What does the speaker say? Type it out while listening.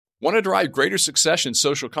Want to drive greater success in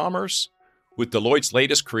social commerce? With Deloitte's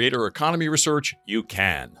latest creator economy research, you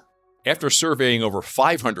can. After surveying over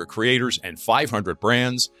 500 creators and 500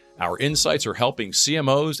 brands, our insights are helping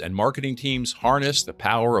CMOs and marketing teams harness the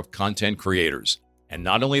power of content creators. And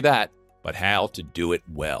not only that, but how to do it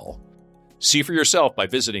well. See for yourself by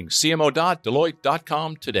visiting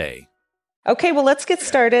cmo.deloitte.com today. Okay, well, let's get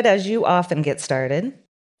started as you often get started.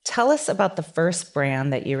 Tell us about the first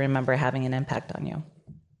brand that you remember having an impact on you.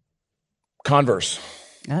 Converse.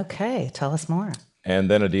 Okay, tell us more. And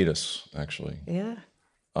then Adidas, actually. Yeah.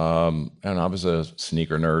 And I was a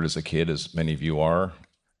sneaker nerd as a kid, as many of you are.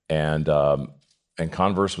 And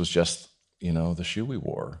Converse was just, the shoe we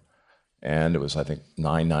wore. And it was, I think,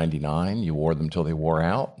 $9.99. You wore them till they wore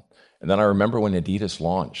out. And then I remember when Adidas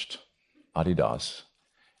launched, Adidas,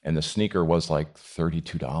 and the sneaker was like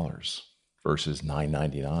 $32 versus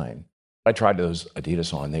 $9.99. I tried those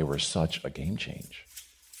Adidas on. They were such a game change.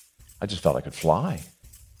 I just felt I could fly.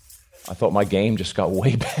 I thought my game just got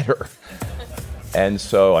way better. And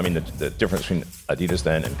so, I mean, the difference between Adidas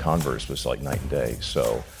then and Converse was like night and day.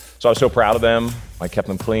 So I was so proud of them. I kept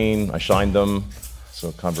them clean. I shined them.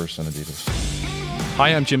 So Converse and Adidas.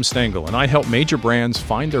 Hi, I'm Jim Stengel, and I help major brands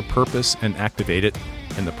find their purpose and activate it,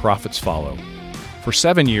 and the profits follow. For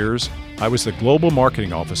 7 years, I was the global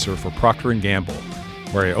marketing officer for Procter & Gamble,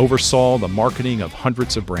 where I oversaw the marketing of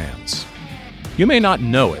hundreds of brands. You may not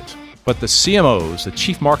know it, but the CMOs, the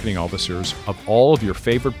chief marketing officers of all of your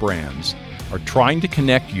favorite brands, are trying to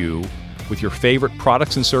connect you with your favorite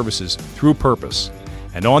products and services through purpose.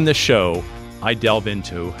 And on this show, I delve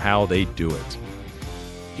into how they do it.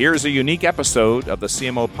 Here's a unique episode of the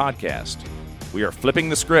CMO podcast. We are flipping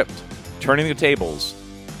the script, turning the tables,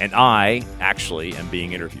 and I actually am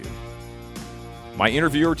being interviewed. My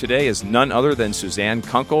interviewer today is none other than Suzanne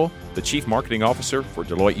Kunkel, the Chief Marketing Officer for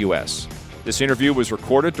Deloitte US. This interview was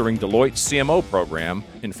recorded during Deloitte's CMO program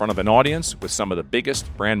in front of an audience with some of the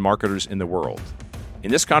biggest brand marketers in the world. In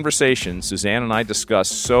this conversation, Suzanne and I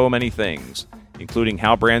discussed so many things, including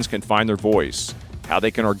how brands can find their voice, how they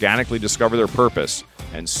can organically discover their purpose,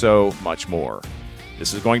 and so much more.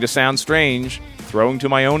 This is going to sound strange, throwing to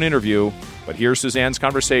my own interview, but here's Suzanne's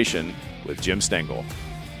conversation with Jim Stengel.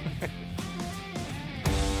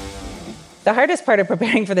 The hardest part of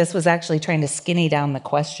preparing for this was actually trying to skinny down the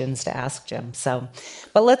questions to ask Jim.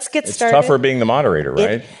 But let's get started. It's tougher being the moderator,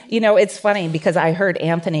 right? It's funny because I heard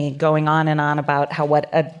Anthony going on and on about what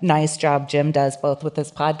a nice job Jim does both with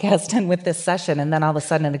this podcast and with this session. And then all of a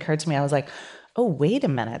sudden it occurred to me, I was like, oh, wait a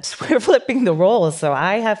minute. We're flipping the roles, so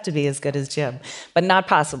I have to be as good as Jim. But not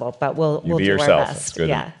possible, but we'll do yourself. Our best.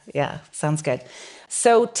 Yeah, sounds good.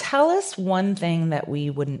 So tell us one thing that we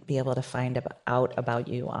wouldn't be able to find out about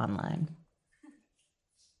you online.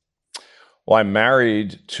 Well, I'm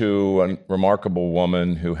married to a remarkable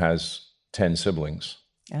woman who has 10 siblings.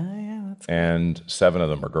 Oh, yeah, that's good. And 7 of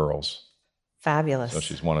them are girls. Fabulous. So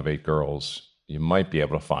she's one of 8 girls. You might be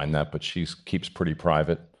able to find that, but she keeps pretty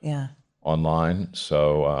private online.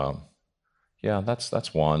 So,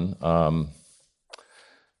 that's one. I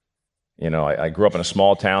grew up in a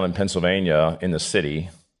small town in Pennsylvania in the city,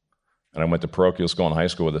 and I went to parochial school and high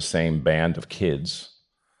school with the same band of kids,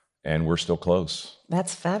 and we're still close.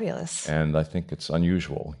 That's fabulous. And I think it's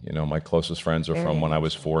unusual. My closest friends are from when I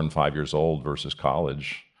was 4 and 5 years old versus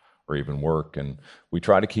college or even work. And we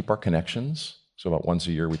try to keep our connections. So about once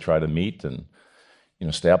a year, we try to meet and,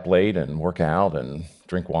 stay up late and work out and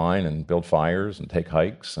drink wine and build fires and take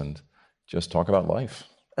hikes and just talk about life.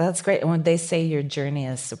 That's great. And would they say your journey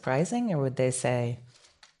is surprising, or would they say,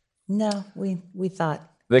 no, we thought?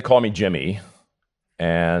 They call me Jimmy.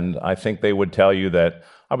 And I think they would tell you that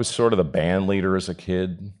I was sort of the band leader as a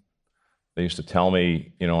kid. They used to tell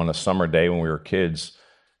me, on a summer day when we were kids,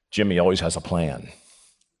 Jimmy always has a plan.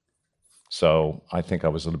 So I think I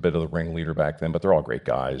was a bit of the ringleader back then, but they're all great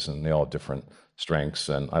guys and they all have different strengths,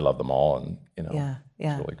 and I love them all. And,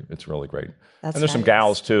 it's really great. That's and there's some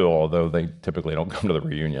gals too, although they typically don't come to the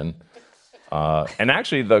reunion. And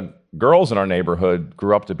actually the girls in our neighborhood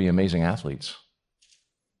grew up to be amazing athletes.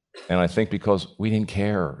 And I think because we didn't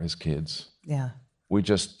care as kids. Yeah. We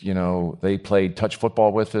just, they played touch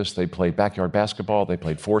football with us. They played backyard basketball. They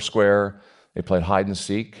played foursquare. They played hide and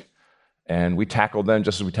seek. And we tackled them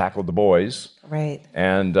just as we tackled the boys. Right.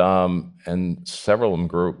 And several of them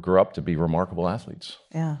grew up to be remarkable athletes.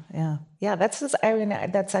 Yeah.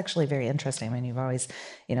 That's actually very interesting. I mean, you've always,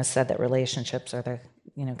 said that relationships are the,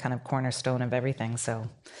 kind of cornerstone of everything. So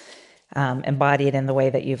embodied in the way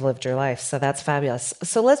that you've lived your life. So that's fabulous.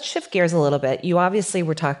 So let's shift gears a little bit. You obviously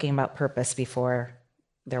were talking about purpose before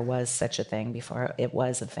there was such a thing, before it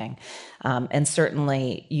was a thing. And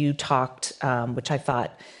certainly you talked, which I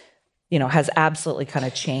thought has absolutely kind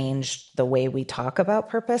of changed the way we talk about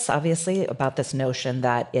purpose, obviously, about this notion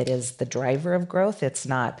that it is the driver of growth. It's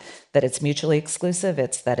not that it's mutually exclusive.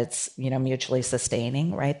 It's that it's, mutually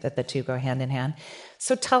sustaining, right? That the two go hand in hand.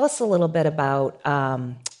 So tell us a little bit about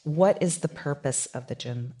what is the purpose of the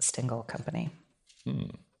Jim Stengel Company?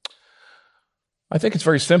 I think it's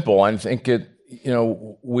very simple. I think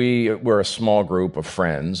we're a small group of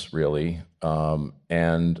friends, really.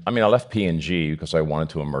 And I left P&G because I wanted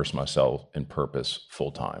to immerse myself in purpose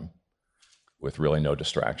full time with really no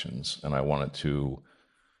distractions. And I wanted to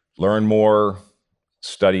learn more,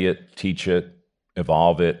 study it, teach it,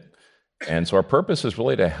 evolve it. And so our purpose is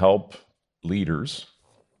really to help leaders,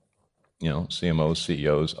 CMOs,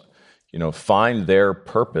 CEOs, find their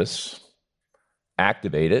purpose,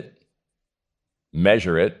 activate it,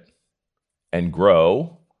 measure it, and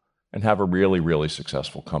grow, and have a really, really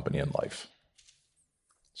successful company in life.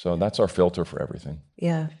 So that's our filter for everything.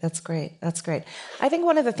 Yeah, that's great. That's great. I think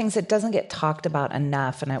one of the things that doesn't get talked about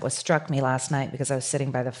enough, and it was struck me last night because I was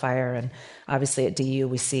sitting by the fire, and obviously at DU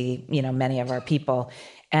we see, many of our people,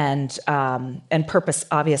 and purpose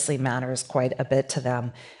obviously matters quite a bit to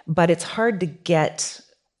them, but it's hard to get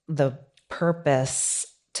the purpose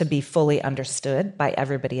to be fully understood by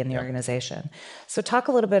everybody in the organization. So talk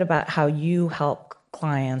a little bit about how you help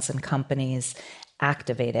clients and companies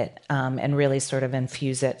activate it and really sort of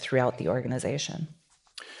infuse it throughout the organization.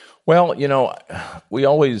 Well, we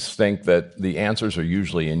always think that the answers are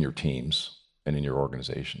usually in your teams and in your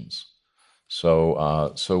organizations.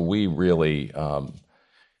 So we really,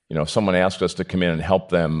 if someone asks us to come in and help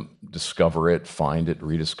them discover it, find it,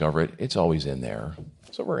 rediscover it, it's always in there.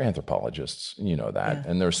 So we're anthropologists, and you know that.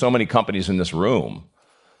 Yeah. And there's so many companies in this room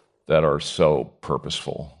that are so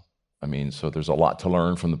purposeful. So there's a lot to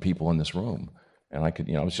learn from the people in this room. And I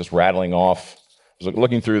was just rattling off, I was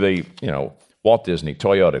looking through the, Walt Disney,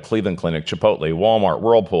 Toyota, Cleveland Clinic, Chipotle, Walmart,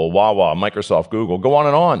 Whirlpool, Wawa, Microsoft, Google, go on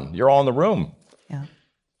and on. You're all in the room. Yeah.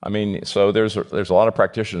 So there's a lot of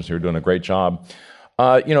practitioners who are doing a great job.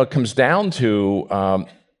 It comes down to,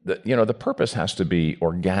 the purpose has to be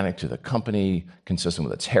organic to the company, consistent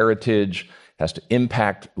with its heritage, it has to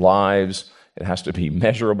impact lives, it has to be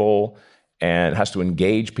measurable, and it has to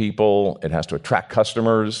engage people, it has to attract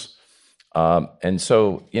customers. And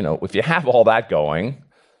so, if you have all that going,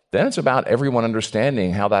 then it's about everyone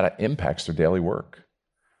understanding how that impacts their daily work.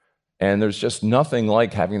 And there's just nothing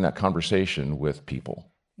like having that conversation with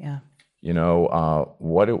people. Yeah.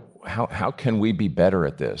 How can we be better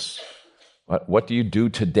at this? What do you do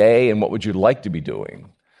today, and what would you like to be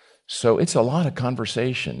doing? So it's a lot of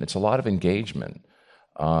conversation. It's a lot of engagement.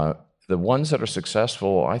 The ones that are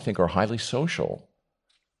successful, I think, are highly social.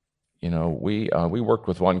 We worked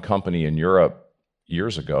with one company in Europe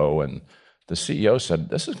years ago, and the CEO said,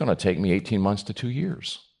 this is going to take me 18 months to 2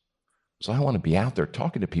 years. So I want to be out there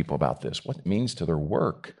talking to people about this, what it means to their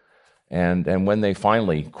work. And when they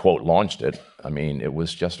finally, quote, launched it, it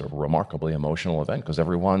was just a remarkably emotional event because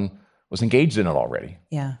everyone was engaged in it already.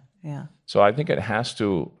 Yeah, yeah. So I think it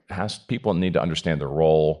people need to understand their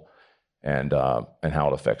role and how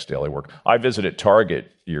it affects daily work. I visited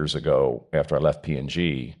Target years ago after I left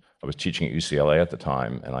P&G. I was teaching at UCLA at the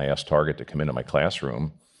time, and I asked Target to come into my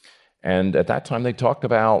classroom. And at that time, they talked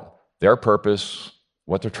about their purpose,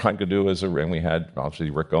 what they're trying to do and we had, obviously,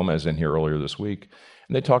 Rick Gomez in here earlier this week.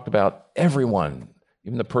 And they talked about everyone,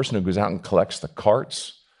 even the person who goes out and collects the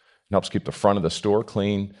carts and helps keep the front of the store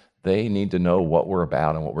clean. They need to know what we're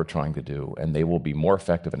about and what we're trying to do, and they will be more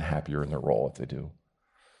effective and happier in their role if they do.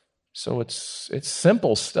 So it's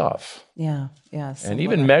simple stuff. Yeah. And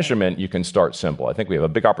even measurement, you can start simple. I think we have a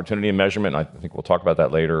big opportunity in measurement, and I think we'll talk about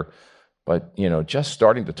that later. But, just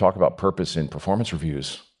starting to talk about purpose in performance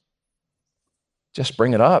reviews, just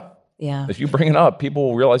bring it up. Yeah. If you bring it up, people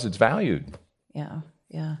will realize it's valued. Yeah.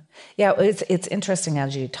 It's interesting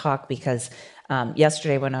as you talk because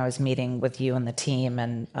yesterday when I was meeting with you and the team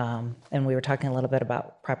and we were talking a little bit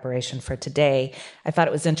about preparation for today, I thought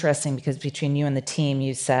it was interesting because between you and the team,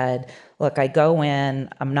 you said, look, I go in,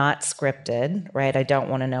 I'm not scripted, right? I don't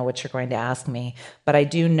want to know what you're going to ask me, but I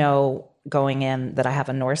do know going in that I have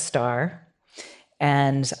a North Star.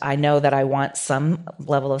 And I know that I want some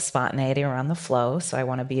level of spontaneity around the flow. So I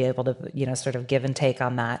want to be able to, sort of give and take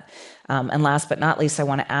on that. And last but not least, I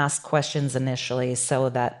want to ask questions initially so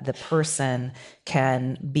that the person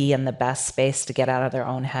can be in the best space to get out of their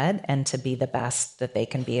own head and to be the best that they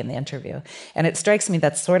can be in the interview. And it strikes me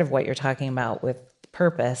that's sort of what you're talking about with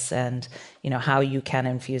purpose and, how you can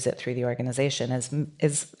infuse it through the organization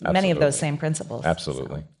is many of those same principles.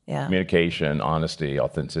 Absolutely. So, yeah. Communication, honesty,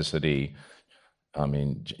 authenticity.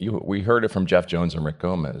 We heard it from Jeff Jones and Rick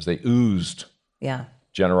Gomez. They oozed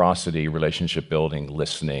generosity, relationship building,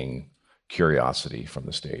 listening, curiosity from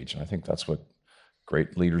the stage. And I think that's what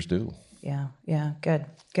great leaders do. Yeah, good.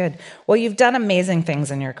 Well, you've done amazing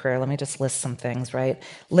things in your career. Let me just list some things, right?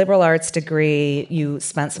 Liberal arts degree, you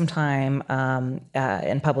spent some time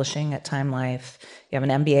in publishing at Time Life. You have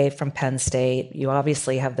an MBA from Penn State. You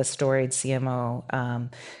obviously have the storied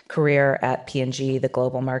CMO career at P&G, the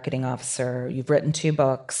global marketing officer. You've written 2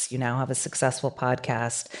 books. You now have a successful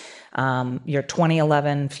podcast. Your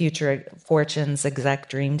 2011 Future Fortunes exec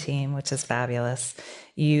dream team, which is fabulous.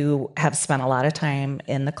 You have spent a lot of time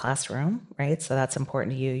in the classroom, right? So that's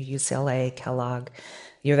important to you. UCLA, Kellogg.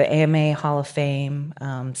 You're the AMA Hall of Fame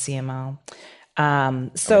CMO. I'm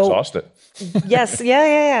exhausted. Yes,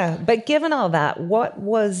 yeah. But given all that, what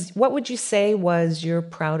would you say was your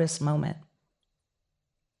proudest moment?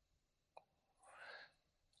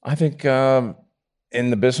 I think in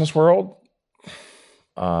the business world,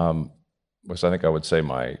 which I think I would say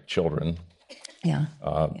my children. Yeah.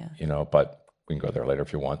 But we can go there later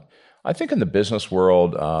if you want. I think in the business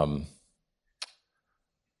world,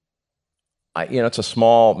 it's a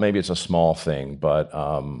small thing, but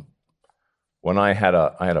when I had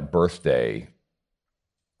a birthday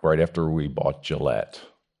right after we bought Gillette,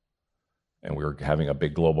 and we were having a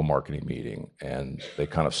big global marketing meeting, and they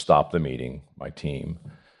kind of stopped the meeting, my team,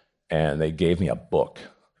 and they gave me a book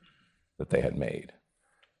that they had made.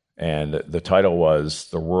 And the title was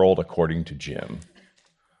The World According to Jim,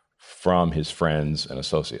 from his friends and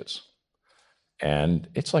associates. And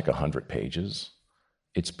it's like 100 pages.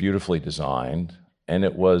 It's beautifully designed. And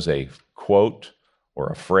it was a quote or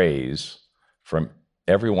a phrase from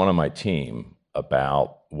every one of my team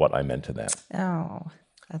about what I meant to them. Oh,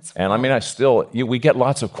 that's And I mean, we get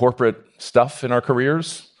lots of corporate stuff in our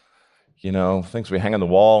careers, things we hang on the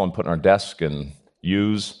wall and put on our desk and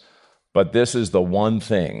use. But this is the one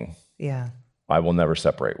thing I will never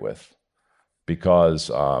separate with, because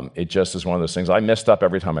it just is one of those things I messed up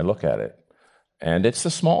every time I look at it. And it's the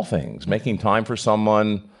small things, making time for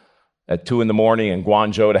someone at 2 a.m. in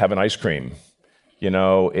Guangzhou to have an ice cream.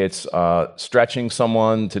 It's stretching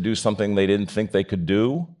someone to do something they didn't think they could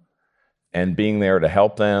do and being there to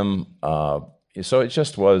help them. So it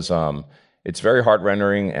just was, it's very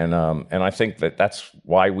heart-rendering. And I think that's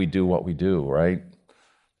why we do what we do, right?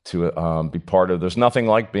 To be part of, there's nothing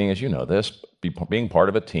like being, as you know this, being part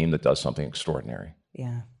of a team that does something extraordinary.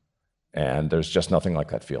 Yeah. And there's just nothing like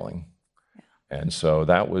that feeling. Yeah. And so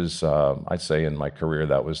that was, I'd say in my career,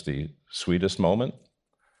 that was the sweetest moment.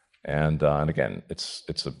 And again, it's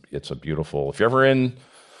a beautiful, if you're ever in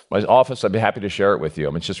my office, I'd be happy to share it with you.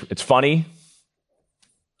 I mean, it's funny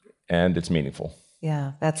and it's meaningful.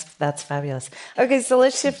 Yeah, that's fabulous. Okay, so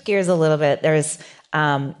let's shift gears a little bit.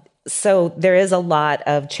 So there is a lot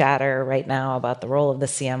of chatter right now about the role of the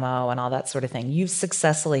CMO and all that sort of thing. You've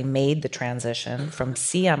successfully made the transition from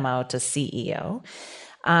CMO to CEO.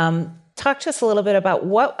 Talk to us a little bit about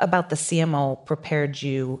what about the CMO prepared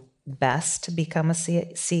you best to become a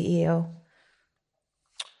CEO?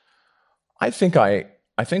 I think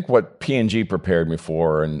what P&G prepared me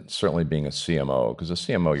for, and certainly being a CMO, because a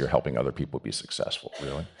CMO, you're helping other people be successful,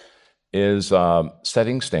 really, is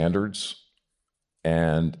setting standards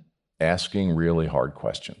and asking really hard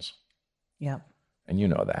questions. Yeah. And you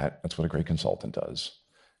know that. That's what a great consultant does.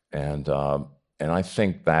 And I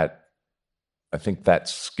think that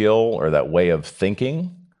skill or that way of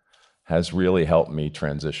thinking has really helped me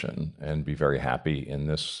transition and be very happy in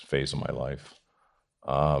this phase of my life.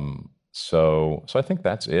 So I think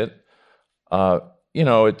that's it.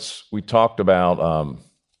 We talked about,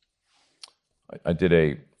 I did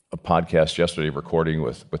a podcast yesterday recording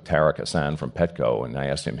with Tariq Hassan from Petco, and I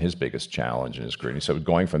asked him his biggest challenge in his career. And he said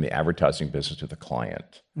going from the advertising business to the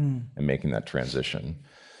client and making that transition.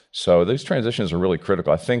 So these transitions are really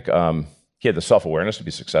critical. I think he had the self-awareness to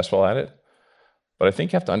be successful at it. But I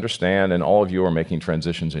think you have to understand, and all of you are making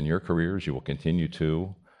transitions in your careers, you will continue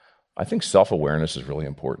to. I think self-awareness is really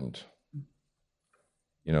important.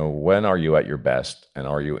 When are you at your best, and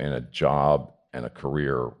are you in a job and a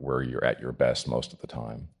career where you're at your best most of the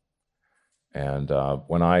time? And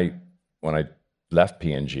when I left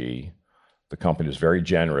P&G, the company was very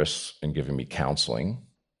generous in giving me counseling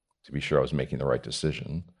to be sure I was making the right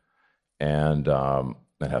decision. And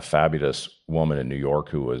I have a fabulous woman in New York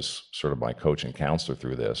who was sort of my coach and counselor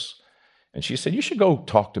through this. And she said, you should go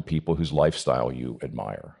talk to people whose lifestyle you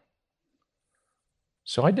admire.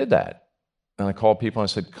 So I did that. And I called people and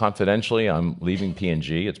I said, confidentially, I'm leaving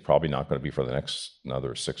P&G. It's probably not going to be for the next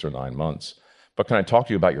another 6 or 9 months. But can I talk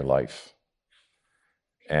to you about your life?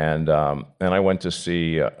 And I went to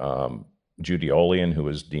see Judy Olian, who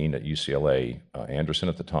was dean at UCLA Anderson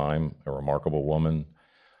at the time, a remarkable woman.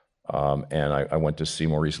 And I went to see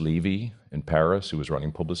Maurice Levy in Paris, who was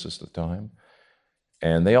running Publicis at the time.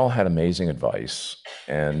 And they all had amazing advice.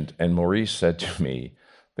 And Maurice said to me,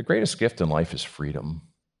 the greatest gift in life is freedom.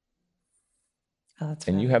 Oh, that's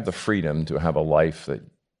And you have the freedom to have a life that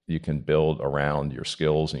you can build around your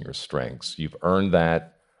skills and your strengths. You've earned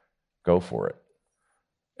that. Go for it.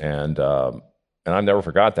 And I never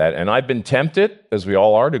forgot that. And I've been tempted, as we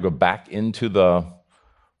all are, to go back into the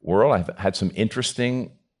world. I've had some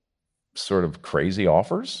interesting, sort of crazy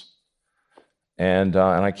offers. And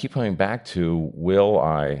I keep coming back to, will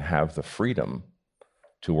I have the freedom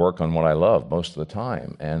to work on what I love most of the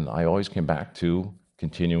time? And I always came back to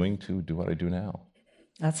continuing to do what I do now.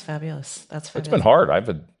 That's fabulous. That's fabulous. It's been hard.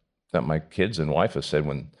 That my kids and wife have said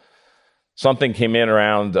when something came in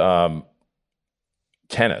around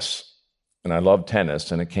tennis, and I love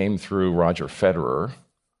tennis, and it came through Roger Federer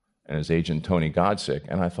and his agent Tony Godsick,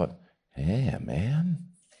 and I thought, yeah, man,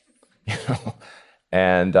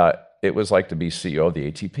 and it was like to be CEO of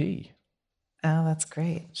the ATP. Oh, that's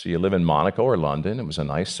great. So you live in Monaco or London. It was a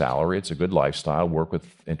nice salary. It's a good lifestyle. Work with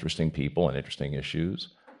interesting people and interesting issues.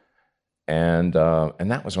 And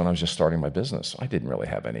that was when I was just starting my business. I didn't really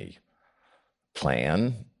have any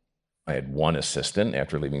plan. I had one assistant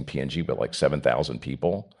after leaving P&G with like 7,000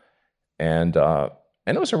 people. And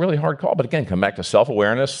it was a really hard call. But again, come back to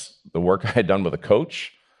self-awareness, the work I had done with a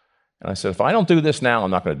coach. And I said, if I don't do this now,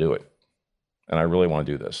 I'm not going to do it. And I really want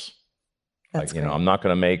to do this. That's great. I'm not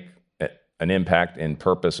going to make an impact in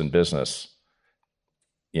purpose and business,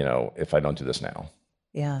 if I don't do this now.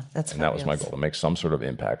 Yeah, that's And that was my goal, to make some sort of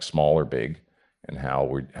impact, small or big, in how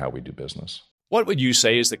we do business. What would you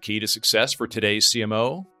say is the key to success for today's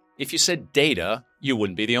CMO? If you said data, you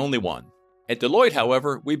wouldn't be the only one. At Deloitte,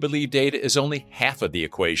 however, we believe data is only half of the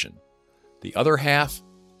equation. The other half,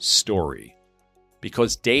 story.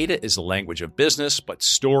 Because data is the language of business, but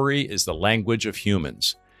story is the language of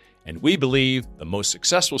humans. And we believe the most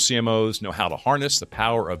successful CMOs know how to harness the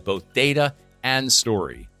power of both data and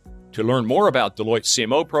story. To learn more about Deloitte's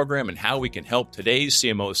CMO program and how we can help today's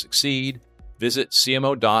CMOs succeed, visit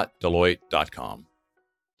cmo.deloitte.com.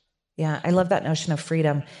 Yeah, I love that notion of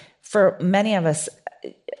freedom. For many of us,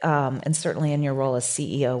 and certainly in your role as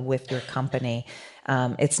CEO with your company,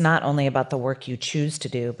 it's not only about the work you choose to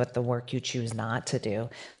do, but the work you choose not to do.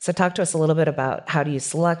 So talk to us a little bit about how do you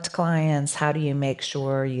select clients? How do you make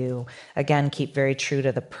sure you, again, keep very true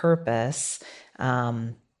to the purpose,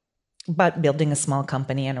 but building a small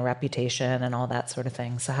company and a reputation and all that sort of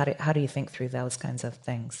thing. So how do you think through those kinds of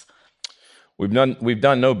things? We've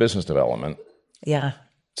done no business development. Yeah.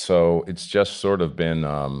 So it's just sort of been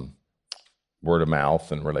word of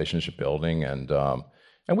mouth and relationship building, and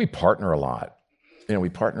we partner a lot. We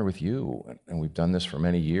partner with you, and we've done this for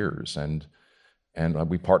many years, and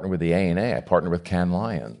we partner with the A&A. I partner with Cannes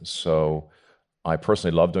Lions. So I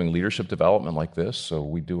personally love doing leadership development like this. So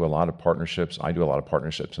we do a lot of partnerships. I do a lot of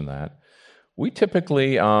partnerships in that. We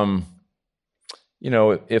typically,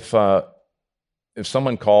 if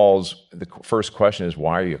someone calls, the first question is,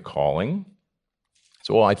 why are you calling?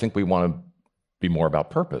 So, well, I think we want to be more about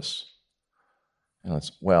purpose. And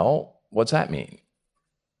it's, well, what's that mean?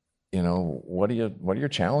 What are your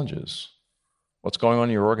challenges? What's going on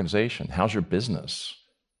in your organization? How's your business?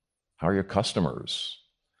 How are your customers?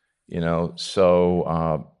 And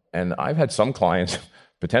I've had some clients,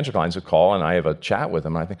 potential clients, who call, and I have a chat with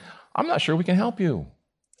them, and I think, I'm not sure we can help you.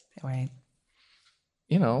 Right.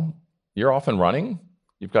 You're off and running.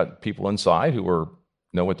 You've got people inside who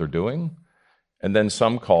know what they're doing. And then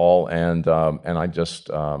some call, and I just,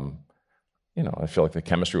 I feel like the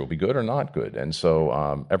chemistry will be good or not good. And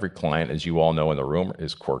so every client, as you all know in the room,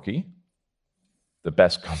 is quirky. The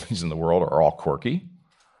best companies in the world are all quirky.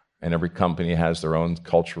 And every company has their own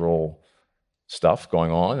cultural stuff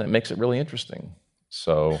going on that makes it really interesting.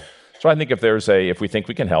 So I think if we think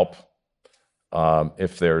we can help,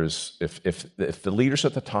 if the leaders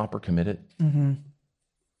at the top are committed, mm-hmm.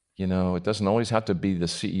 It doesn't always have to be the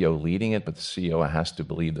CEO leading it, but the CEO has to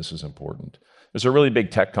believe this is important. There's a really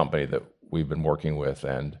big tech company that we've been working with,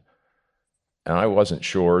 and I wasn't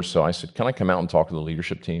sure, so I said, can I come out and talk to the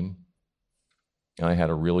leadership team? And I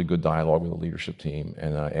had a really good dialogue with the leadership team,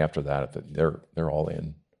 and after that, they're all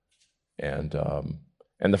in. And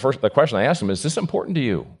the question I asked them is this important to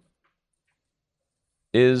you?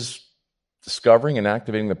 Is discovering and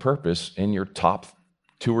activating the purpose in your top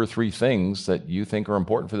 2 or 3 things that you think are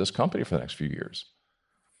important for this company for the next few years?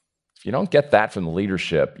 If you don't get that from the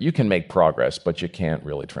leadership, you can make progress, but you can't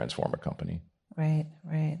really transform a company. Right.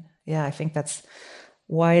 Yeah, I think that's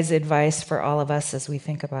wise advice for all of us as we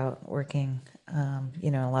think about working,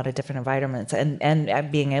 in a lot of different environments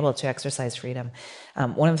and being able to exercise freedom.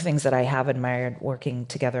 One of the things that I have admired working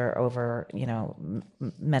together over,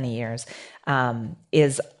 many years,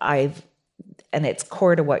 is and it's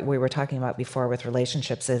core to what we were talking about before with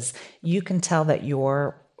relationships, is you can tell that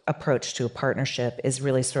your approach to a partnership is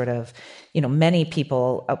really sort of, many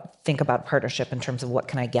people think about partnership in terms of what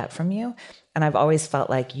can I get from you? And I've always felt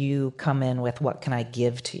like you come in with what can I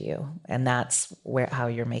give to you? And that's how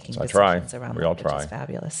you're making decisions around that, which is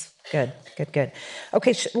fabulous. Good.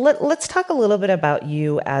 Okay, let's talk a little bit about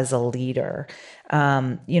you as a leader.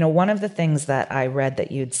 One of the things that I read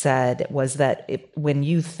that you'd said was that when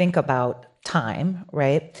you think about time,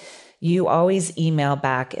 right? You always email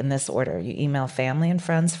back in this order. You email family and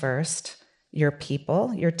friends first, your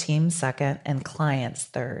people, your team second, and clients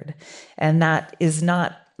third. And that is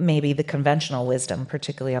not maybe the conventional wisdom,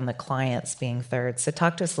 particularly on the clients being third. So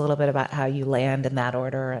talk to us a little bit about how you land in that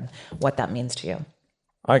order and what that means to you.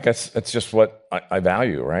 I guess it's just what I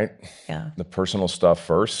value, right? Yeah. The personal stuff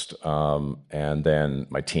first, and then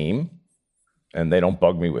my team. And they don't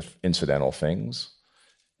bug me with incidental things.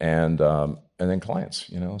 And then clients,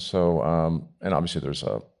 So, and obviously there's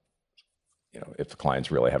if the client's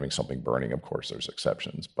really having something burning, of course there's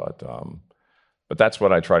exceptions, but that's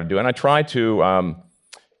what I try to do. And I try to,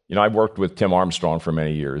 I worked with Tim Armstrong for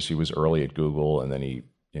many years. He was early at Google, and then he,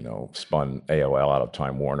 spun AOL out of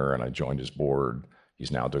Time Warner, and I joined his board.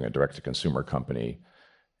 He's now doing a direct-to-consumer company,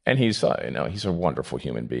 and he's a wonderful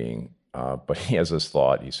human being. But he has this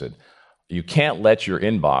thought. He said, "You can't let your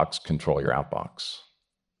inbox control your outbox."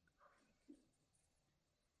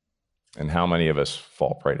 And how many of us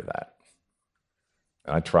fall prey to that?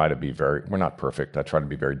 And I try to be we're not perfect. I try to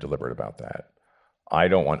be very deliberate about that. I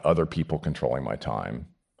don't want other people controlling my time.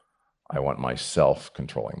 I want myself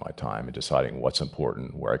controlling my time and deciding what's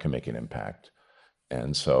important, where I can make an impact.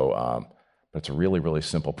 And so, but it's a really, really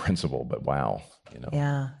simple principle, but wow,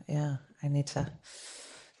 Yeah. I need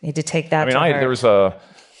to take that to heart. There was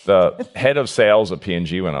the head of sales at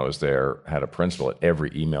P&G when I was there had a principle that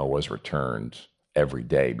every email was returned every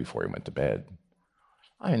day before he went to bed.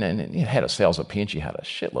 And the head of sales at P&G had a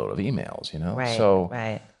shitload of emails, Right, So,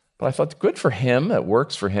 right. But I thought, good for him. It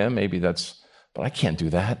works for him. Maybe but I can't do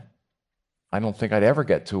that. I don't think I'd ever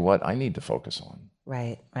get to what I need to focus on.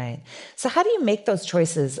 Right. So how do you make those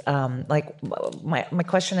choices? My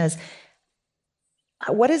question is,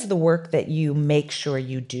 what is the work that you make sure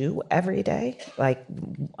you do every day? Like,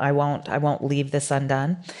 I won't leave this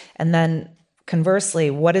undone. And then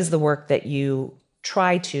conversely, what is the work that you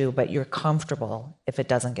try to, but you're comfortable if it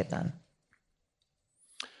doesn't get done?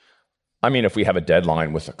 If we have a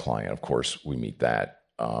deadline with a client, of course we meet that.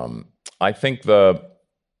 I think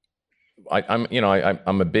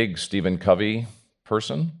I'm a big Stephen Covey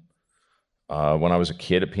person. When I was a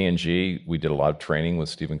kid at P&G, we did a lot of training with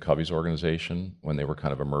Stephen Covey's organization when they were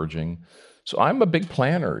kind of emerging. So I'm a big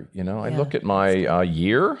planner. I look at my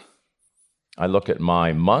year, I look at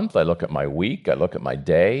my month, I look at my week, I look at my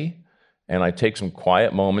day, and I take some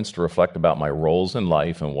quiet moments to reflect about my roles in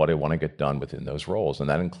life and what I want to get done within those roles. And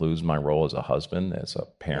that includes my role as a husband, as a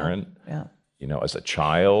parent, as a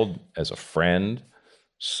child, as a friend.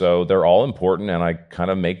 So they're all important, and I kind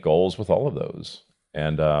of make goals with all of those.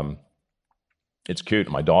 And it's cute.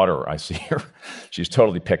 My daughter, I see her, she's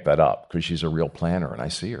totally picked that up because she's a real planner, and I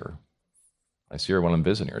see her when I'm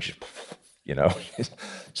visiting her. She's,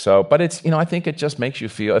 So, but it's, I think it just makes you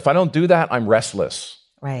feel, if I don't do that, I'm restless.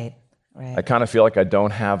 Right. I kind of feel like I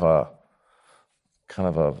don't have a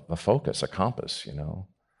focus, a compass,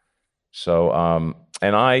 So,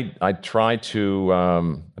 and I try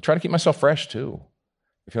to keep myself fresh too.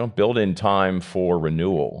 If you don't build in time for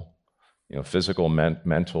renewal, physical,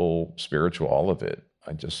 mental, spiritual, all of it,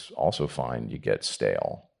 I just also find you get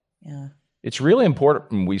stale. Yeah. It's really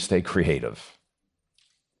important we stay creative.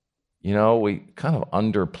 We kind of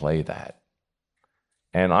underplay that.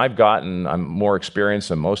 And I'm more experienced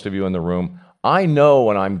than most of you in the room. I know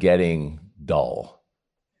when I'm getting dull.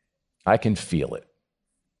 I can feel it.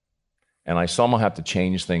 And I somehow have to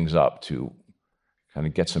change things up to kind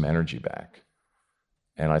of get some energy back.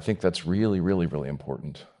 And I think that's really, really, really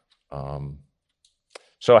important.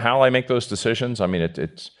 So how I make those decisions,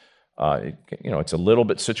 it's a little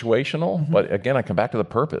bit situational, but again, I come back to the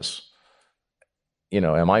purpose.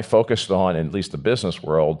 Am I focused on, at least the business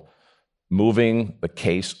world, moving the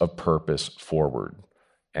case of purpose forward?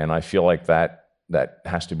 And I feel like that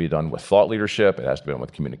has to be done with thought leadership. It has to be done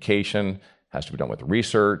with communication. It has to be done with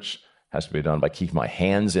research. It has to be done by keeping my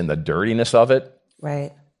hands in the dirtiness of it.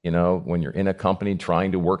 Right. When you're in a company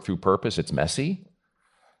trying to work through purpose, it's messy.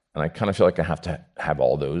 And I kind of feel like I have to have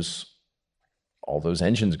all those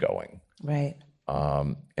engines going. Right.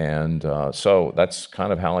 So that's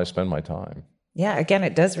kind of how I spend my time. Yeah, again,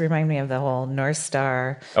 it does remind me of the whole North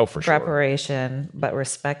Star For sure. preparation, but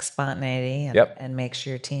respect spontaneity and make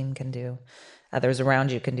sure your team can do, others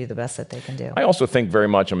around you can do the best that they can do. I also think very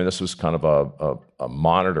much, I mean, this was kind of a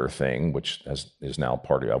Monitor thing, which is now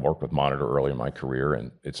part of, I worked with Monitor early in my career,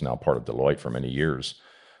 and it's now part of Deloitte for many years.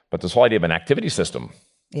 But this whole idea of an activity system.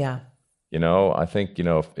 Yeah. I think,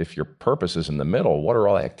 if your purpose is in the middle, what are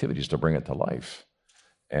all the activities to bring it to life?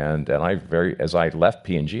 And as I left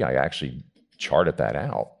P&G, I actually charted that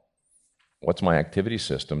out. What's my activity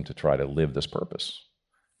system to try to live this purpose?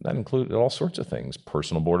 That included all sorts of things: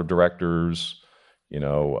 personal board of directors,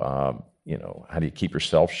 how do you keep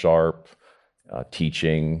yourself sharp,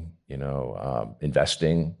 teaching,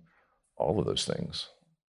 investing, all of those things.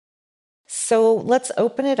 So let's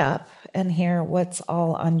open it up and hear what's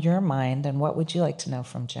all on your mind, and what would you like to know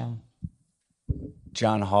from Jim?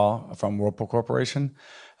 John Hall from Whirlpool Corporation.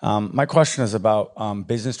 My question is about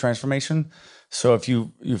business transformation. So if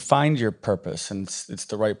you find your purpose, and it's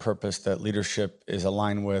the right purpose that leadership is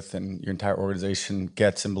aligned with and your entire organization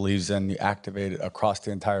gets and believes in, you activate it across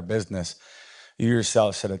the entire business. You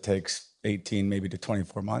yourself said it takes 18 maybe to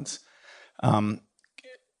 24 months.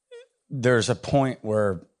 There's a point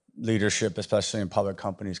where leadership, especially in public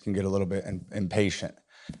companies, can get a little bit impatient.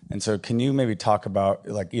 And so can you maybe talk about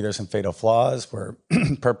like either some fatal flaws where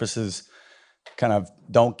purposes kind of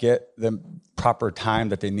don't get the proper time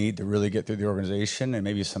that they need to really get through the organization, and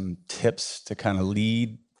maybe some tips to kind of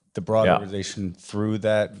lead the broad organization through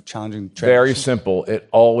that challenging transition? Very simple. It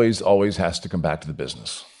always has to come back to the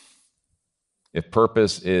business. If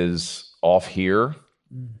purpose is off here,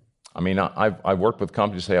 I mean, I've worked with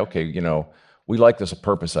companies who say, okay, we like this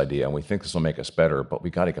purpose idea and we think this will make us better, but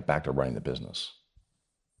we got to get back to running the business.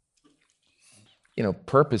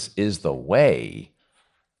 Purpose is the way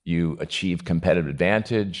you achieve competitive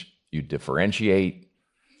advantage, you differentiate,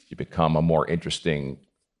 you become a more interesting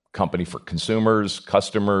company for consumers,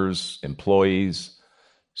 customers, employees.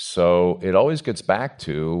 So it always gets back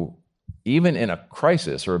to, even in a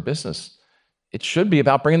crisis or a business, it should be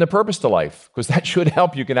about bringing the purpose to life, because that should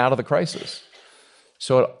help you get out of the crisis.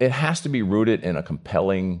 So it has to be rooted in a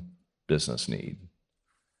compelling business need.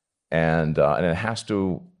 And it has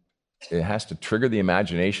to trigger the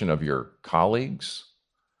imagination of your colleagues.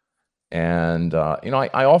 And,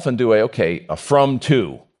 I often do a from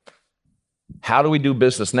to. How do we do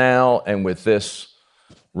business now? And with this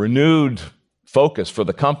renewed focus for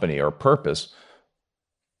the company or purpose,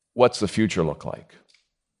 what's the future look like?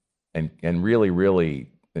 And really, really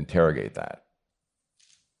interrogate that.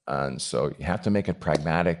 And so you have to make it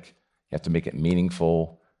pragmatic. You have to make it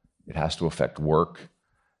meaningful. It has to affect work.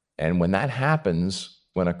 And when that happens,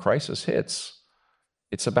 when a crisis hits,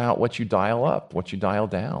 it's about what you dial up, what you dial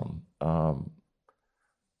down.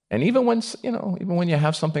 And even when you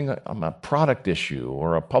have something, a product issue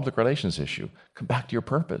or a public relations issue, come back to your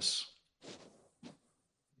purpose.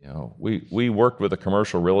 We worked with a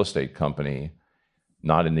commercial real estate company,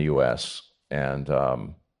 not in the U.S., and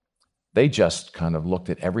they just kind of looked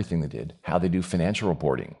at everything they did, how they do financial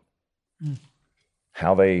reporting,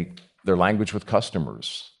 how their language with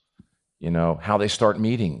customers, how they start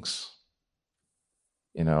meetings.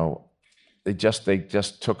 They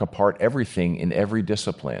just took apart everything in every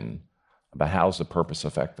discipline about how does the purpose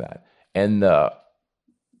affect that. And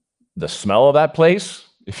the smell of that place,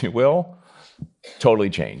 if you will, totally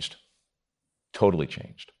changed. Totally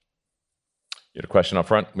changed. You had a question up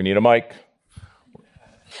front? We need a mic.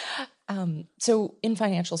 So in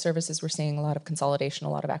financial services, we're seeing a lot of consolidation, a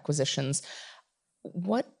lot of acquisitions.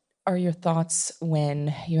 What are your thoughts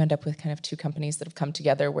when you end up with kind of two companies that have come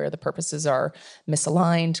together where the purposes are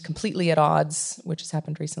misaligned, completely at odds, which has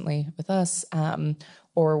happened recently with us,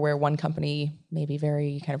 or where one company may be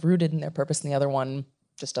very kind of rooted in their purpose and the other one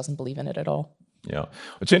just doesn't believe in it at all? Yeah.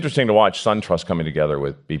 It's interesting to watch SunTrust coming together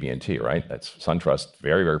with BB&T, right? That's SunTrust,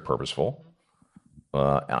 very, very purposeful.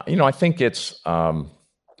 I think it's,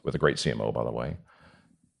 with a great CMO, by the way,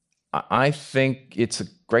 I think it's a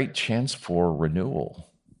great chance for renewal.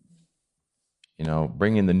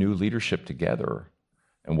 Bringing the new leadership together.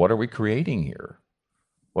 And what are we creating here?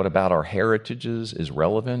 What about our heritages is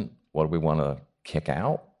relevant? What do we want to kick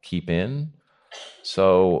out, keep in?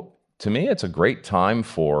 So to me, it's a great time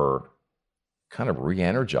for kind of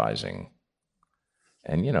re-energizing.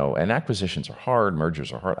 And, and acquisitions are hard,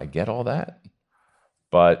 mergers are hard. I get all that.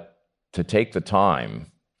 But to take the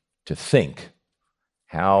time to think,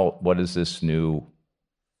 what does this new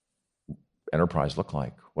enterprise look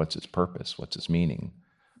like? What's its purpose? What's its meaning?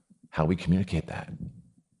 How do we communicate that?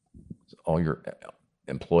 all your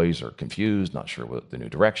employees are confused, not sure what the new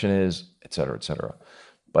direction is, et cetera, et cetera.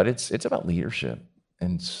 But it's about leadership.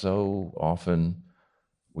 And so often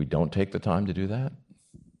we don't take the time to do that.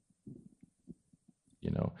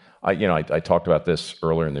 I talked about this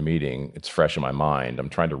earlier in the meeting. It's fresh in my mind. I'm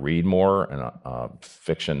trying to read more and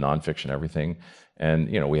fiction, nonfiction, everything. And,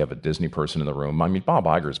 we have a Disney person in the room. I mean, Bob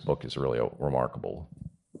Iger's book is really a remarkable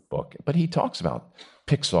book. But he talks about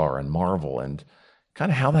Pixar and Marvel and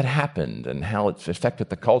kind of how that happened and how it affected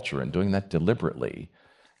the culture and doing that deliberately.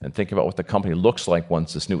 And think about what the company looks like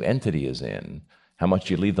once this new entity is in. How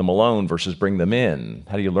much you leave them alone versus bring them in.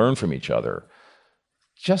 How do you learn from each other?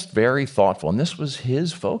 Just very thoughtful. And this was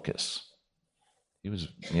his focus. He was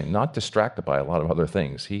not distracted by a lot of other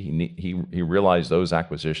things. He realized those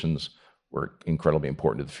acquisitions were incredibly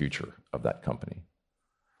important to the future of that company.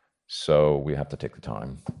 So we have to take the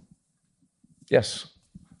time. Yes.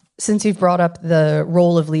 Since you've brought up the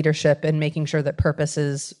role of leadership in making sure that purpose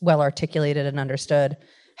is well articulated and understood,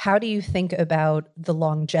 how do you think about the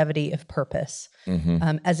longevity of purpose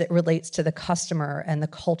as it relates to the customer and the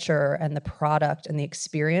culture and the product and the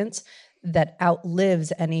experience that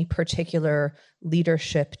outlives any particular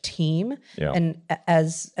leadership team? Yeah. And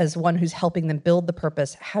as one who's helping them build the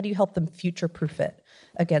purpose, how do you help them future-proof it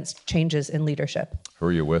against changes in leadership? Who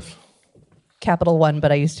are you with? Capital One,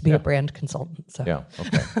 but I used to be a brand consultant. So. Yeah,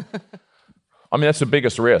 okay. I mean, that's the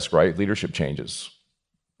biggest risk, right? Leadership changes.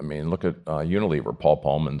 I mean, look at Unilever. Paul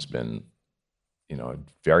Pullman's been, a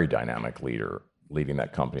very dynamic leader, leading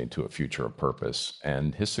that company to a future of purpose.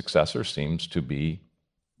 And his successor seems to be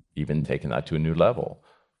even taking that to a new level.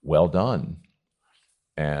 Well done.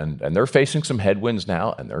 And they're facing some headwinds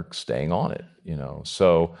now, and they're staying on it,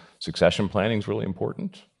 So succession planning is really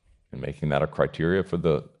important, and making that a criteria for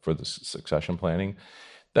the succession planning.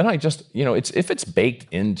 Then if it's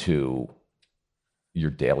baked into your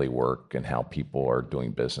daily work and how people are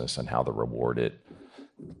doing business and how to reward it,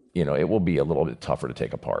 it will be a little bit tougher to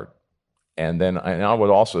take apart. And I would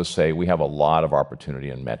also say we have a lot of opportunity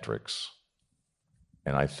in metrics.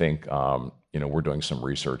 And I think, we're doing some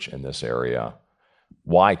research in this area.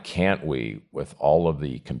 Why can't we, with all of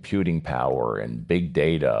the computing power and big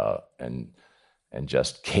data and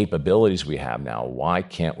just capabilities we have now, why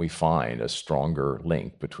can't we find a stronger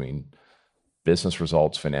link between business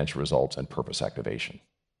results, financial results, and purpose activation?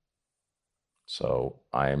 So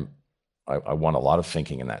I want a lot of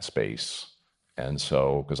thinking in that space. And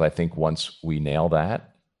so, because I think once we nail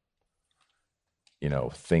that,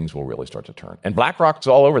 things will really start to turn. And BlackRock's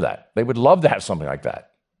all over that. They would love to have something like that.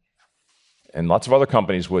 And lots of other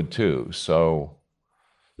companies would too. So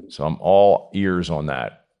I'm all ears on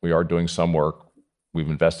that. We are doing some work. We've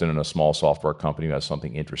invested in a small software company that has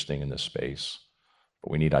something interesting in this space,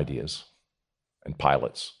 but we need ideas and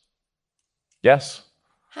pilots. Yes?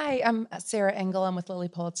 Hi, I'm Sarah Engel. I'm with Lilly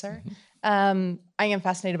Pulitzer. I am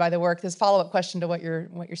fascinated by the work. This follow-up question to what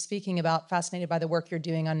you're speaking about, fascinated by the work you're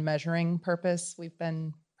doing on measuring purpose. We've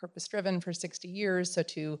been purpose-driven for 60 years, so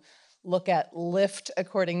to look at lift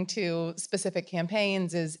according to specific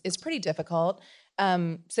campaigns is pretty difficult.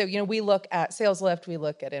 So, we look at sales lift, we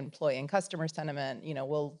look at employee and customer sentiment,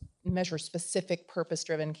 we'll measure specific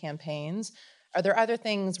purpose-driven campaigns. Are there other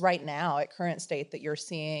things right now at current state that you're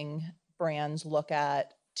seeing brands look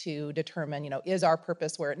at to determine, is our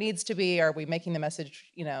purpose where it needs to be? Are we making the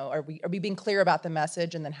message, are we being clear about the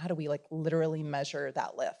message? And then how do we literally measure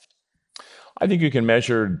that lift? I think you can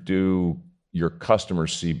measure, do your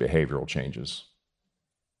customers see behavioral changes?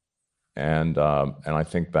 And I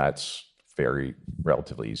think that's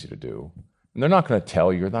relatively easy to do. And they're not going to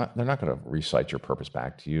tell you, they're not going to recite your purpose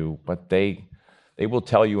back to you, but they will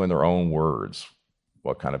tell you in their own words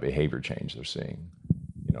what kind of behavior change they're seeing.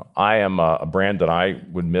 I am a brand that I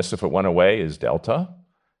would miss if it went away is Delta,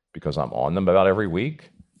 because I'm on them about every week.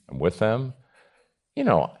 I'm with them.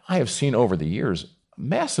 I have seen over the years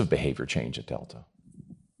massive behavior change at Delta.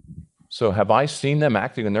 So have I seen them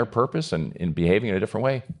acting in their purpose and in behaving in a different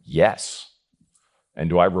way? Yes. And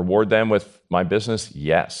do I reward them with my business?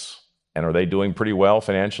 Yes. And are they doing pretty well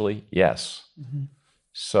financially? Yes. Mm-hmm.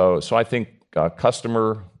 So I think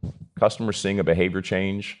customers seeing a behavior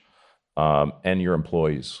change, and your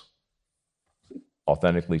employees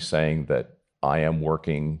authentically saying that I am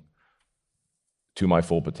working to my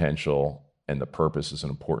full potential and the purpose is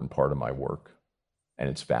an important part of my work and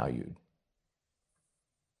it's valued.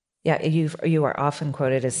 Yeah, you are often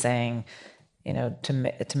quoted as saying,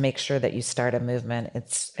 to make sure that you start a movement,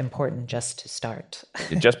 it's important just to start.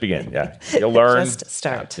 Just begin, yeah. You'll learn. Just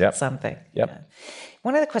start something. Yep. Yeah.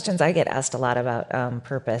 One of the questions I get asked a lot about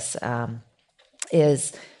purpose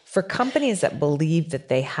is For companies that believe that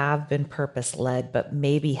they have been purpose-led, but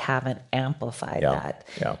maybe haven't amplified that,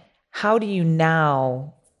 how do you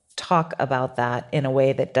now talk about that in a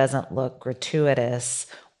way that doesn't look gratuitous,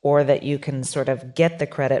 or that you can sort of get the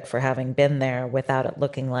credit for having been there without it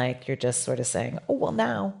looking like you're just sort of saying, oh, well,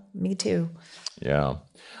 now, me too. Yeah.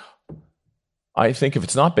 I think if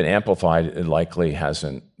it's not been amplified, it likely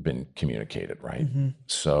hasn't been communicated, right?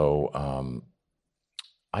 So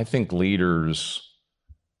I think leaders,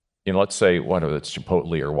 let's say whether it's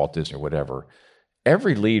Chipotle or Walt Disney or whatever,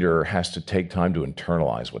 every leader has to take time to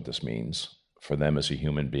internalize what this means for them as a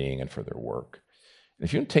human being and for their work.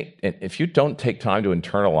 If you don't take time to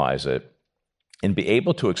internalize it and be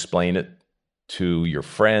able to explain it to your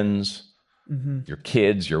friends, your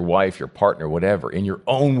kids, your wife, your partner, whatever, in your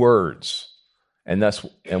own words, and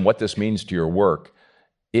what this means to your work,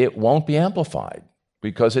 it won't be amplified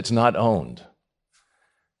because it's not owned.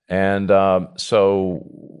 And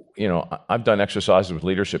so, I've done exercises with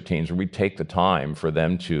leadership teams where we take the time for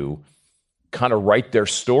them to kind of write their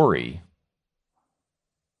story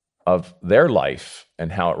of their life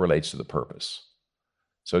and how it relates to the purpose.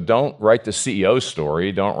 So don't write the CEO's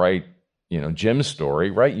story. Don't write, Jim's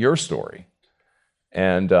story. Write your story.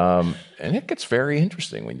 And it gets very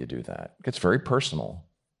interesting when you do that. It gets very personal.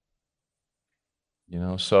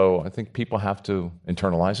 So I think people have to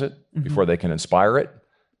internalize it before they can inspire it,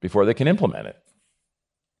 before they can implement it.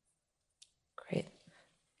 Great.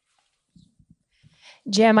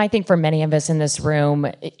 Jim, I think for many of us in this room,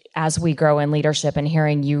 as we grow in leadership and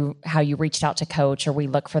hearing how you reached out to coach, or we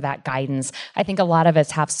look for that guidance, I think a lot of us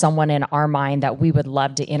have someone in our mind that we would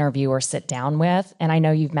love to interview or sit down with. And I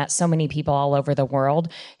know you've met so many people all over the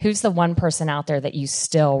world. Who's the one person out there that you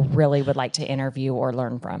still really would like to interview or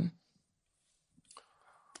learn from?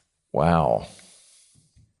 Wow,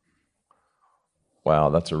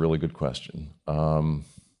 that's a really good question.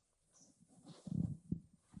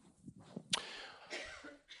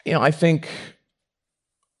 I think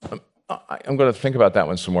I'm going to think about that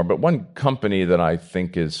one some more. But one company that I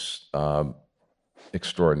think is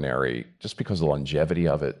extraordinary, just because of the longevity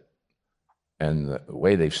of it and the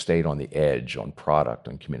way they've stayed on the edge on product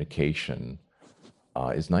and communication,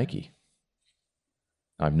 is Nike.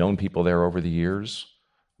 I've known people there over the years.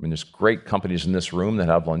 I mean, there's great companies in this room that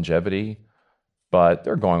have longevity, but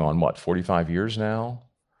they're going on, 45 years now?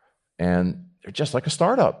 And they're just like a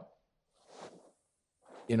startup.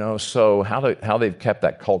 So how they've kept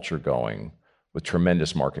that culture going with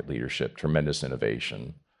tremendous market leadership, tremendous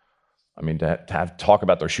innovation. I mean, to have talk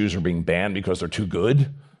about their shoes are being banned because they're too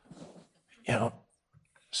good.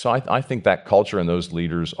 So I think that culture and those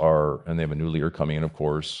leaders and they have a new leader coming in, of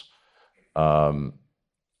course. I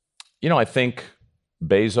think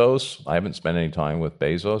Bezos, I haven't spent any time with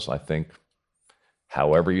Bezos. I think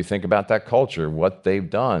however you think about that culture, what they've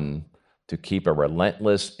done to keep a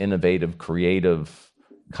relentless, innovative, creative,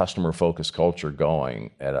 customer-focused culture going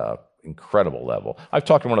at an incredible level. I've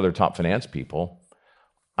talked to one of their top finance people.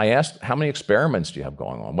 I asked, how many experiments do you have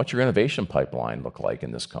going on? What's your innovation pipeline look like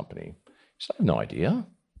in this company? He said, I have no idea.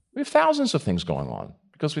 We have thousands of things going on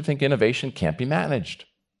because we think innovation can't be managed.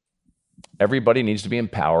 Everybody needs to be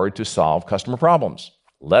empowered to solve customer problems.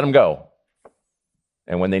 Let them go.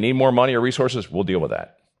 And when they need more money or resources, we'll deal with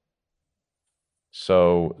that.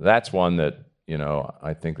 So that's one that,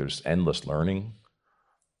 I think there's endless learning.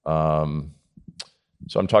 So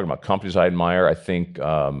I'm talking about companies I admire. I think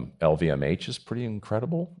LVMH is pretty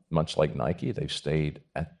incredible, much like Nike. They've stayed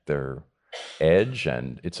at their edge,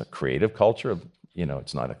 and it's a creative culture.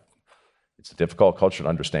 It's a difficult culture to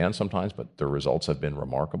understand sometimes, but their results have been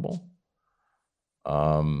remarkable.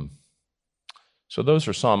 So those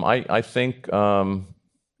are some. I think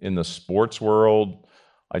in the sports world,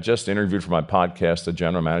 I just interviewed for my podcast the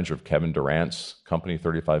general manager of Kevin Durant's company,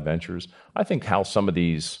 35 Ventures. I think how some of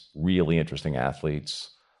these really interesting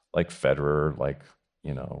athletes, like Federer, like,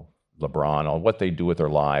 LeBron, what they do with their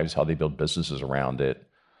lives, how they build businesses around it,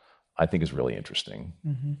 I think is really interesting.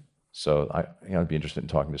 Mm-hmm. So I'd be interested in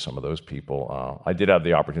talking to some of those people. I did have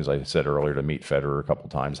the opportunity, as I said earlier, to meet Federer a couple of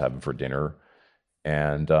times, have him for dinner.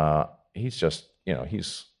 And he's just,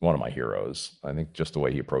 he's one of my heroes. I think just the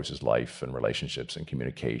way he approaches life and relationships and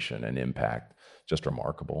communication and impact, just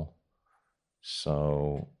remarkable.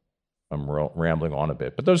 So I'm rambling on a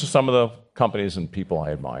bit, but those are some of the companies and people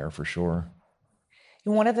I admire for sure.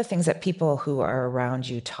 One of the things that people who are around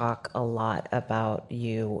you talk a lot about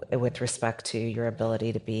you with respect to your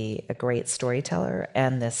ability to be a great storyteller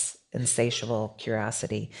and this insatiable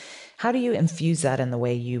curiosity. How do you infuse that in the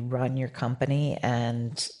way you run your company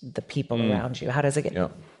and the people around you? How does it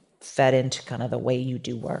get fed into kind of the way you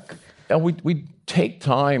do work? We take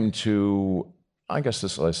time to I guess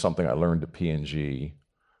this is something I learned at P&G.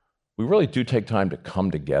 We really do take time to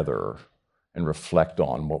come together and reflect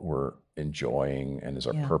on what we're enjoying and is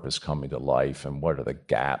our purpose coming to life and what are the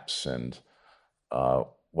gaps and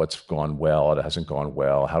what's gone well, it hasn't gone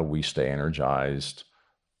well, how do we stay energized?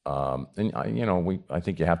 I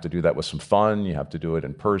think you have to do that with some fun. You have to do it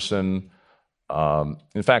in person.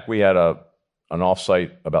 In fact, we had an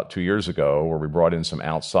offsite about 2 years ago where we brought in some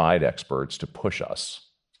outside experts to push us.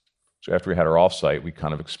 So after we had our offsite, we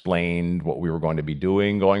kind of explained what we were going to be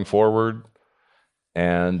doing going forward.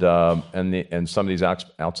 And some of these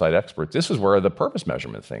outside experts, this is where the purpose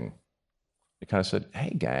measurement thing, they kind of said, hey,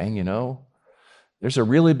 gang, there's a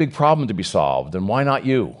really big problem to be solved, and why not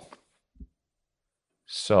you?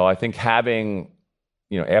 So I think having,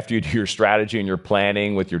 after you do your strategy and your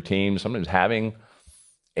planning with your team, sometimes having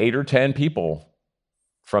 8 or 10 people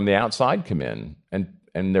from the outside come in,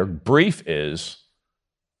 and their brief is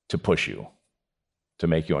to push you, to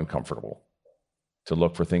make you uncomfortable, to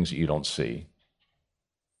look for things that you don't see.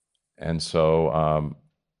 And so,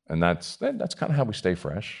 and that's kind of how we stay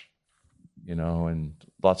fresh, and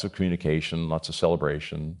lots of communication, lots of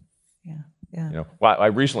celebration. Yeah. Well, I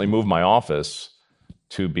recently moved my office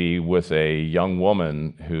to be with a young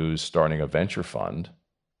woman who's starting a venture fund.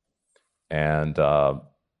 And,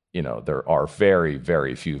 there are very,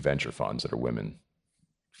 very few venture funds that are women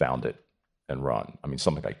founded and run. I mean,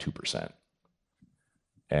 something like 2%.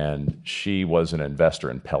 And she was an investor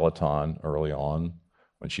in Peloton early on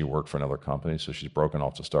when she worked for another company. So she's broken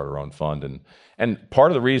off to start her own fund. And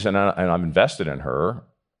part of the reason, and I'm invested in her,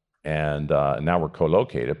 and now we're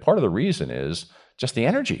co-located, part of the reason is just the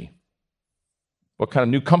energy. What kind of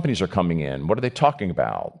new companies are coming in? What are they talking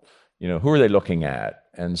about? Who are they looking at?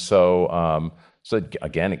 And so,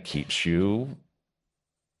 again, it keeps you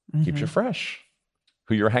fresh.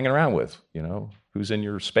 Who you're hanging around with, who's in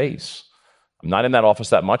your space. I'm not in that office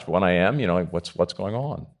that much, but when I am, what's going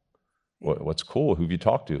on? What's cool? Who have you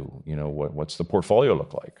talked to? What's the portfolio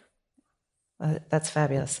look like? That's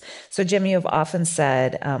fabulous. So, Jim, you have often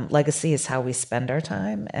said legacy is how we spend our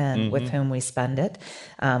time and with whom we spend it.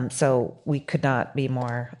 So we could not be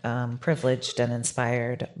more privileged and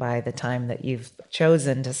inspired by the time that you've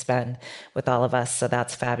chosen to spend with all of us. So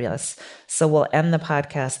that's fabulous. So we'll end the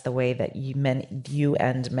podcast the way that you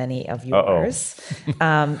end many of yours.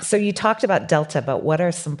 So you talked about Delta, but what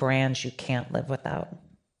are some brands you can't live without?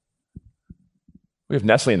 We have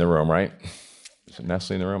Nestle in the room, right? Is it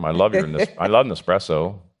Nestle in the room? I love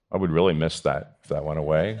Nespresso. I would really miss that if that went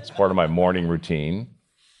away. It's part of my morning routine.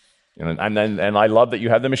 And I love that you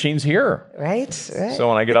have the machines here. Right. So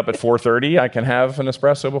when I get up at 4:30, I can have an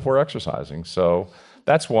espresso before exercising. So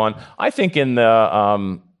that's one. I think if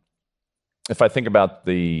I think about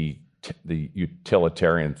the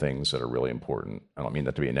utilitarian things that are really important, I don't mean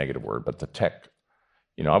that to be a negative word, but the tech,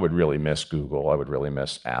 I would really miss Google. I would really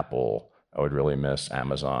miss Apple. I would really miss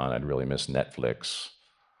Amazon. I'd really miss Netflix.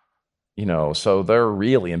 So they're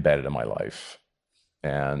really embedded in my life.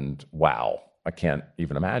 And wow, I can't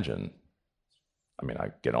even imagine. I mean,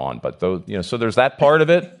 I get on, but those, so there's that part of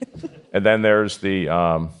it. And then there's the,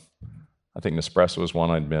 I think Nespresso is one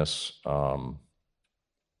I'd miss. I'm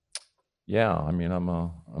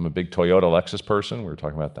a big Toyota Lexus person. We were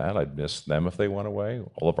talking about that. I'd miss them if they went away.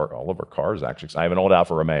 All of our cars, actually. I have an old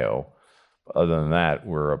Alfa Romeo. Other than that,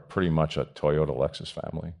 we're pretty much a Toyota Lexus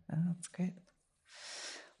family. Oh, that's great.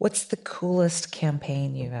 What's the coolest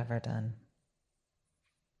campaign you've ever done?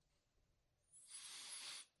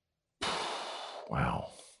 Wow.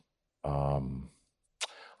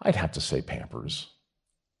 I'd have to say Pampers.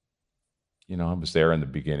 I was there in the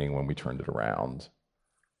beginning when we turned it around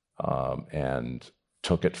and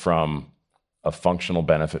took it from a functional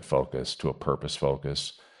benefit focus to a purpose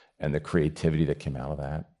focus and the creativity that came out of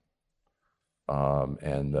that.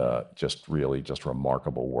 And just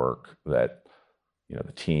remarkable work that,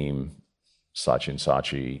 the team,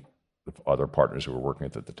 Saatchi, the other partners who were working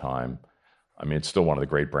with at the time. I mean, it's still one of the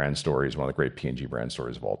great brand stories, one of the great P&G brand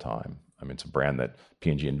stories of all time. I mean, it's a brand that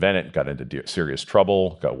P&G invented, got into serious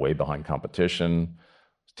trouble, got way behind competition,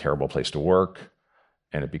 terrible place to work,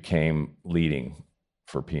 and it became leading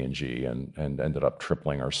for P&G and ended up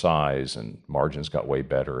tripling our size, and margins got way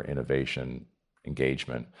better, innovation,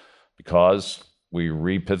 engagement, because we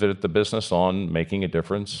repivoted the business on making a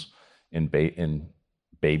difference in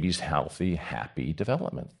babies' healthy, happy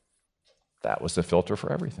development. That was the filter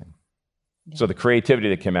for everything. Yeah. So the creativity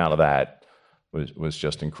that came out of that was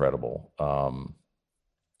just incredible.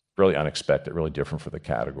 Really unexpected, really different for the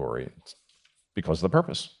category because of the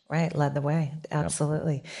purpose. Right, led the way,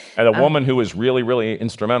 absolutely. And a woman who was really, really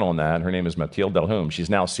instrumental in that, her name is Mathilde Delhomme. She's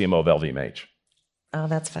now CMO of LVMH. Oh,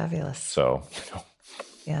 that's fabulous. So,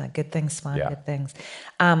 Yeah, good things spawn Yeah. good things.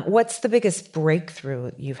 What's the biggest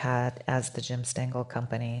breakthrough you've had as the Jim Stengel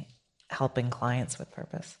Company helping clients with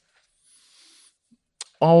purpose?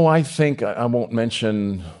 oh, I think I won't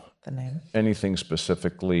mention The name. anything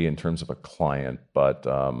specifically in terms of a client, but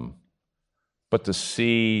to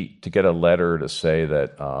get a letter to say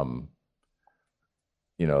that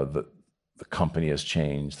the company has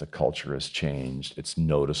changed, the culture has changed, it's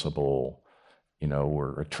noticeable.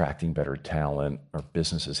 We're attracting better talent, our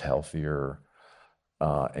business is healthier,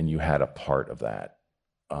 and you had a part of that.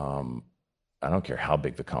 I don't care how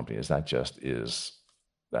big the company is. That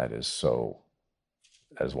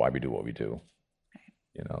is why we do what we do.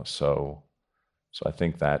 So I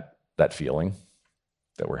think that feeling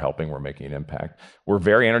that we're helping, we're making an impact. We're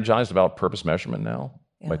very energized about purpose measurement now.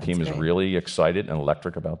 Yeah, My team that's is great. really excited and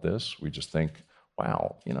electric about this. We just think,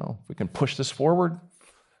 wow, if we can push this forward,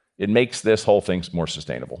 it makes this whole thing more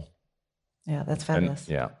sustainable. Yeah, that's And fabulous.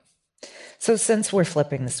 yeah. So since we're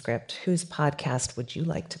flipping the script, whose podcast would you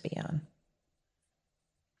like to be on?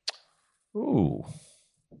 Ooh,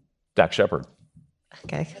 Dak Shepard.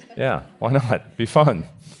 Okay. Yeah, why not? Be fun.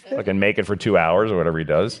 I can make it for 2 hours or whatever he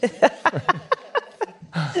does.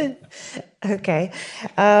 Okay.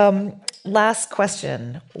 Last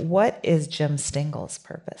question. What is Jim Stengel's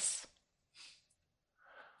purpose?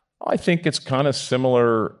 I think it's kind of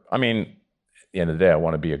similar. I mean, at the end of the day, I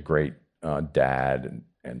want to be a great dad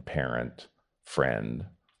and parent, friend.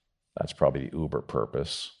 That's probably the uber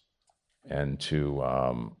purpose. And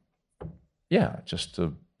just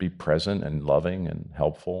to be present and loving and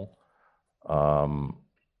helpful. And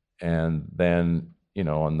then,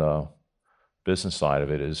 on the business side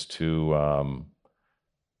of it is to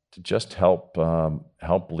just help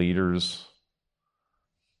leaders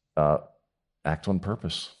act on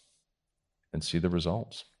purpose and see the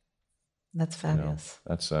results. That's fabulous.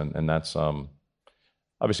 That's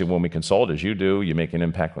obviously when we consult, as you do, you make an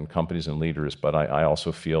impact on companies and leaders. But I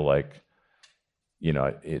also feel like,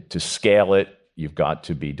 to scale it, you've got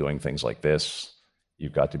to be doing things like this.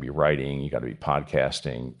 You've got to be writing. You got to be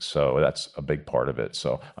podcasting. So that's a big part of it.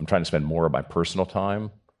 So I'm trying to spend more of my personal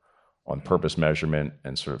time on purpose measurement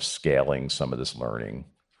and sort of scaling some of this learning,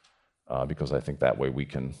 because I think that way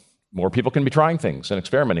more people can be trying things and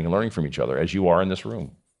experimenting and learning from each other, as you are in this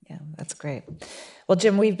room. Yeah, that's great. Well,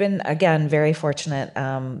 Jim, we've been, again, very fortunate.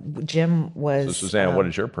 Jim was... So, Suzanne, what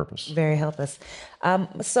is your purpose? Very helpless.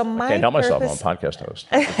 So my Can't help myself. purpose- I'm a podcast host.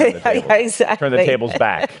 Yeah, exactly. Turn the tables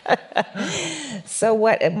back. So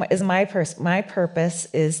what is my purpose? My purpose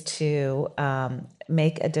is to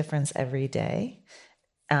make a difference every day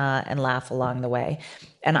and laugh along the way.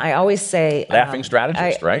 And I always say... Laughing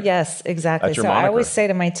strategist, right? Yes, exactly. That's your So I moniker. always say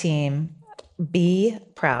to my team, be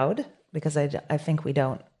proud, because I think we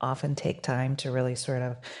don't often take time to really sort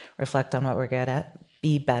of reflect on what we're good at.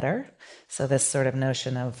 Be better. So this sort of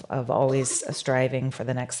notion of always striving for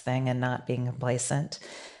the next thing and not being complacent.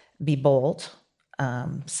 Be bold.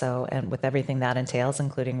 And with everything that entails,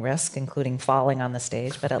 including risk, including falling on the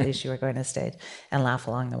stage, but at least you were going to stage, and laugh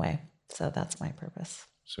along the way. So that's my purpose.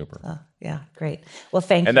 Super. Yeah, great. Well,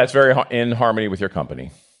 thank you. And that's very in harmony with your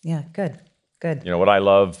company. Yeah, good. What I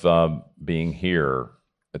love being here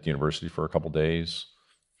at the university for a couple days,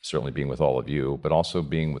 certainly being with all of you, but also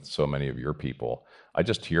being with so many of your people. I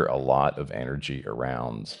just hear a lot of energy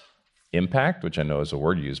around impact, which I know is a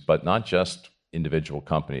word used, but not just individual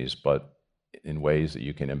companies, but in ways that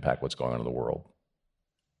you can impact what's going on in the world.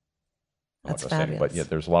 That's I'm not saying, fabulous. but yet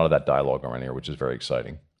there's a lot of that dialogue around here, which is very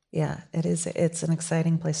exciting. Yeah, it is. It's an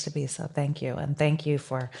exciting place to be. So thank you. And thank you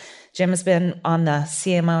Jim has been on the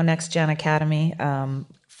CMO Next Gen Academy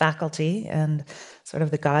faculty and sort of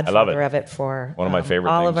the godfather of it for one of my favorite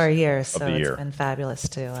all things of our years. of So the it's year. been fabulous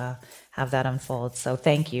to have that unfold. So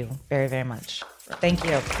thank you very, very much. Thank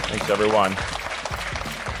you. Thanks, everyone.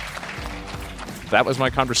 That was my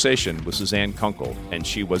conversation with Suzanne Kunkel, and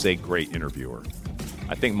she was a great interviewer.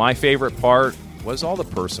 I think my favorite part was all the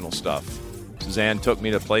personal stuff. Suzanne took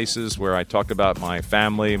me to places where I talked about my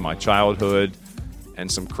family, my childhood,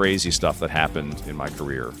 and some crazy stuff that happened in my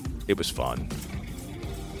career. It was fun.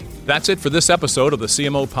 That's it for this episode of the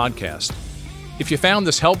CMO Podcast. If you found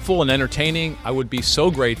this helpful and entertaining, I would be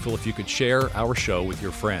so grateful if you could share our show with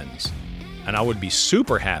your friends. And I would be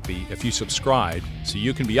super happy if you subscribed so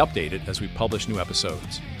you can be updated as we publish new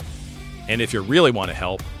episodes. And if you really want to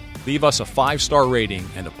help, leave us a 5-star rating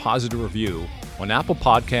and a positive review on Apple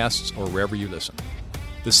Podcasts or wherever you listen.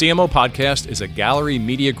 The CMO Podcast is a Gallery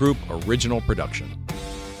Media Group original production.